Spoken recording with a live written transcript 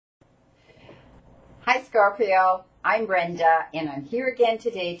Hi Scorpio, I'm Brenda and I'm here again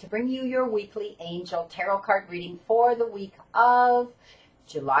today to bring you your weekly angel tarot card reading for the week of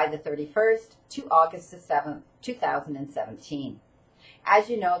July the 31st to August the 7th, 2017. As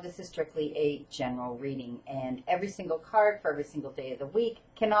you know, this is strictly a general reading and every single card for every single day of the week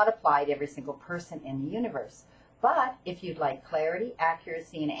cannot apply to every single person in the universe. But if you'd like clarity,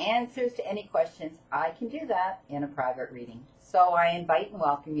 accuracy, and answers to any questions, I can do that in a private reading. So I invite and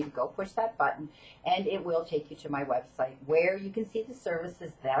welcome you to go push that button, and it will take you to my website where you can see the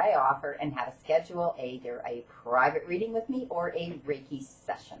services that I offer and how to schedule either a private reading with me or a Reiki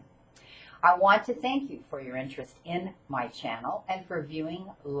session. I want to thank you for your interest in my channel and for viewing,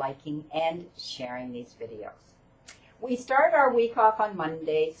 liking, and sharing these videos. We start our week off on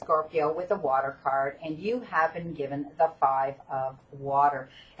Monday, Scorpio, with a water card, and you have been given the 5 of water.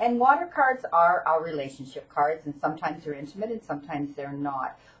 And water cards are our relationship cards, and sometimes they're intimate and sometimes they're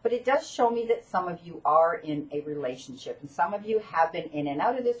not. But it does show me that some of you are in a relationship, and some of you have been in and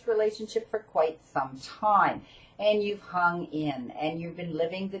out of this relationship for quite some time. And you've hung in, and you've been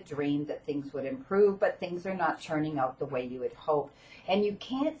living the dream that things would improve, but things are not turning out the way you had hoped. And you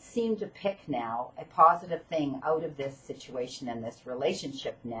can't seem to pick now a positive thing out of this situation and this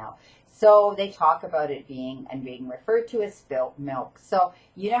relationship now. So they talk about it being referred to as spilt milk. So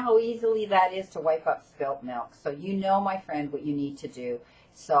you know how easily that is to wipe up spilt milk. So you know, my friend, what you need to do.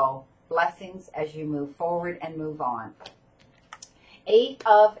 So blessings as you move forward and move on. 8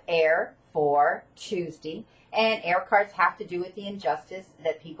 of air for Tuesday. And air cards have to do with the injustice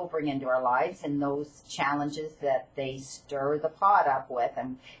that people bring into our lives and those challenges that they stir the pot up with.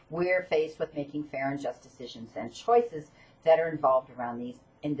 And we're faced with making fair and just decisions and choices that are involved around these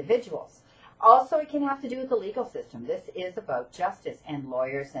individuals. Also, it can have to do with the legal system. This is about justice and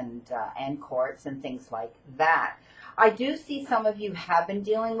lawyers and courts and things like that. I do see some of you have been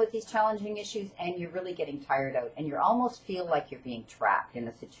dealing with these challenging issues and you're really getting tired out and you almost feel like you're being trapped in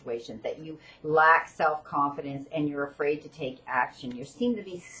a situation, that you lack self-confidence and you're afraid to take action. You seem to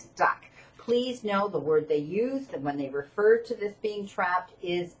be stuck. Please know the word they use when they refer to this being trapped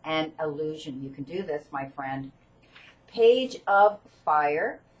is an illusion. You can do this, my friend. Page of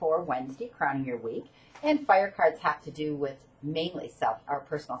Fire for Wednesday, crowning your week. And fire cards have to do with mainly our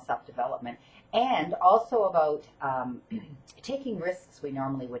personal self-development. And also about taking risks we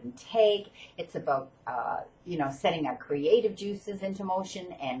normally wouldn't take. It's about, setting our creative juices into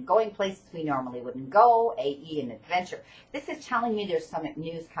motion and going places we normally wouldn't go, AE, an adventure. This is telling me there's some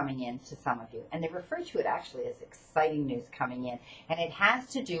news coming in to some of you. And they refer to it actually as exciting news coming in. And it has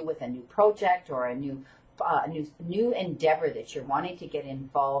to do with a new project or a new endeavor that you're wanting to get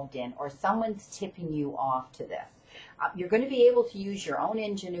involved in, or someone's tipping you off to this. You're going to be able to use your own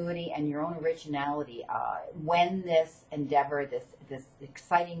ingenuity and your own originality when this endeavor, this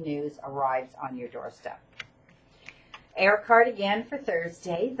exciting news arrives on your doorstep. Air card again for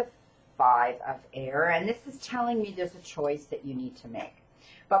Thursday, the 5 of air, and this is telling me there's a choice that you need to make.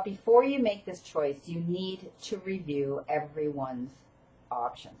 But before you make this choice, you need to review everyone's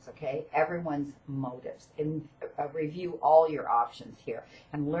options, okay? Everyone's motives, and review all your options here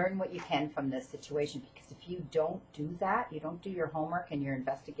and learn what you can from this situation, because if you don't do that, you don't do your homework and your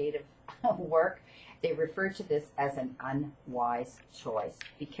investigative work, they refer to this as an unwise choice.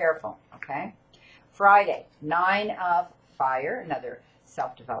 Be careful, okay? Friday, 9 of fire, another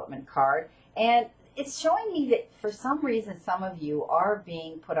self-development card, and it's showing me that for some reason some of you are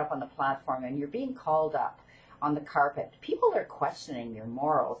being put up on the platform and you're being called up on the carpet. People are questioning your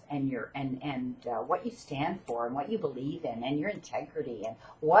morals and your what you stand for and what you believe in and your integrity and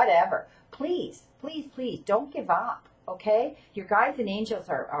whatever. Please, please, please don't give up, okay? Your guides and angels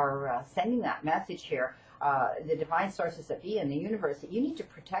are sending that message here, the divine sources that be in the universe, that you need to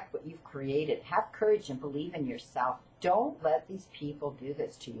protect what you've created. Have courage and believe in yourself. Don't let these people do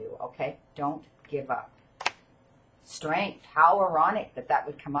this to you, okay? Don't give up. Strength. How ironic that that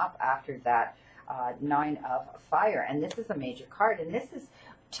would come up after that 9 of fire, and this is a major card, and this is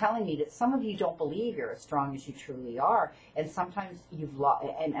telling me that some of you don't believe you're as strong as you truly are, and sometimes you've lost,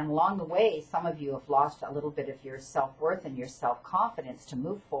 and along the way some of you have lost a little bit of your self-worth and your self-confidence to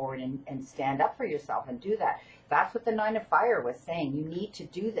move forward and stand up for yourself and do that. That's what the 9 of fire was saying. You need to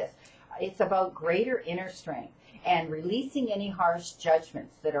do this. It's about greater inner strength and releasing any harsh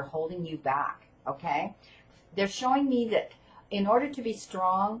judgments that are holding you back, okay? They're showing me that in order to be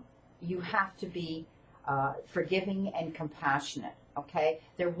strong, you have to be forgiving and compassionate, okay?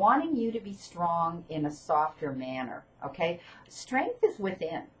 They're wanting you to be strong in a softer manner, okay? Strength is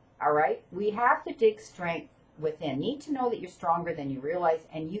within, all right? We have to dig strength within. Need to know that you're stronger than you realize,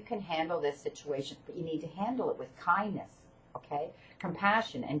 and you can handle this situation, but you need to handle it with kindness, okay?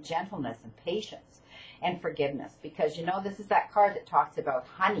 Compassion and gentleness and patience. and forgiveness, because you know this is that card that talks about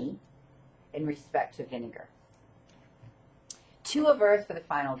honey in respect to vinegar. Two of Earth for the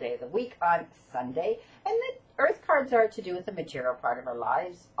final day of the week on Sunday. And the Earth cards are to do with the material part of our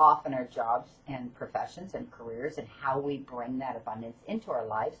lives, often our jobs and professions and careers, and how we bring that abundance into our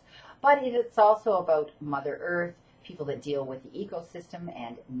lives. But it's also about Mother Earth, people that deal with the ecosystem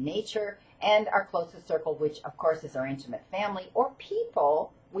and nature, and our closest circle, which of course is our intimate family or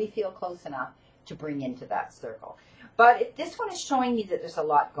people we feel close enough to bring into that circle. But this one is showing me that there's a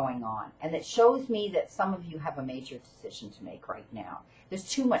lot going on, and it shows me that some of you have a major decision to make right now. There's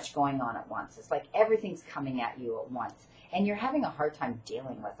too much going on at once. It's like everything's coming at you at once, and you're having a hard time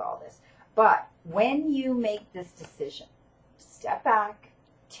dealing with all this. But when you make this decision, step back,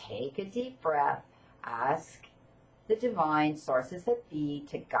 take a deep breath, ask the divine sources that be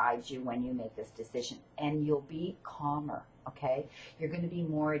to guide you when you make this decision, and you'll be calmer. Okay, you're going to be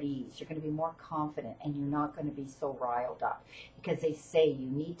more at ease, you're going to be more confident, and you're not going to be so riled up, because they say you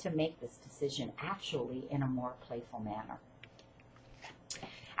need to make this decision actually in a more playful manner.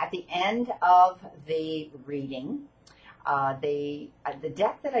 At the end of the reading, the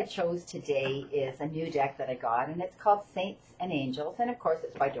deck that I chose today is a new deck that I got, and it's called Saints and Angels, and of course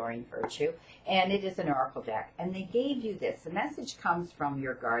it's by Doreen Virtue, and it is an oracle deck. And they gave you this. The message comes from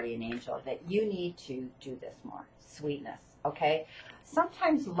your guardian angel that you need to do this more. Sweetness, okay?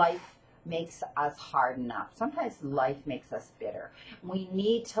 Sometimes life makes us harden up. Sometimes life makes us bitter. We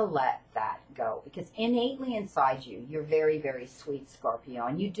need to let that go, because innately inside you, you're very, very sweet, Scorpio,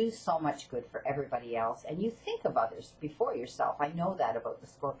 and you do so much good for everybody else, and you think of others before yourself. I know that about the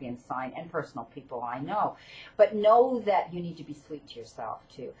Scorpion sign and personal people I know. But know that you need to be sweet to yourself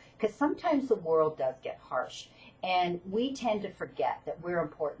too, because sometimes the world does get harsh, and we tend to forget that we're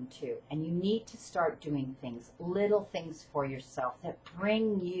important too. And you need to start doing things, little things for yourself that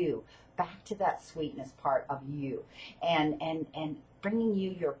bring you back to that sweetness part of you, and bringing you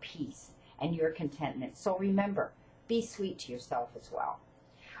your peace and your contentment. So remember, be sweet to yourself as well.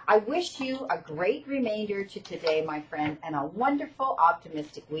 I wish you a great remainder to today, my friend, and a wonderful,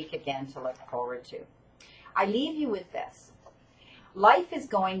 optimistic week again to look forward to. I leave you with this. Life is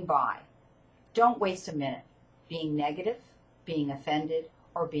going by. Don't waste a minute being negative, being offended,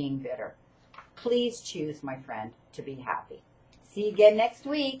 or being bitter. Please choose, my friend, to be happy. See you again next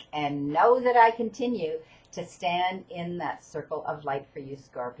week, and know that I continue to stand in that circle of light for you,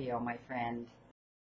 Scorpio, my friend.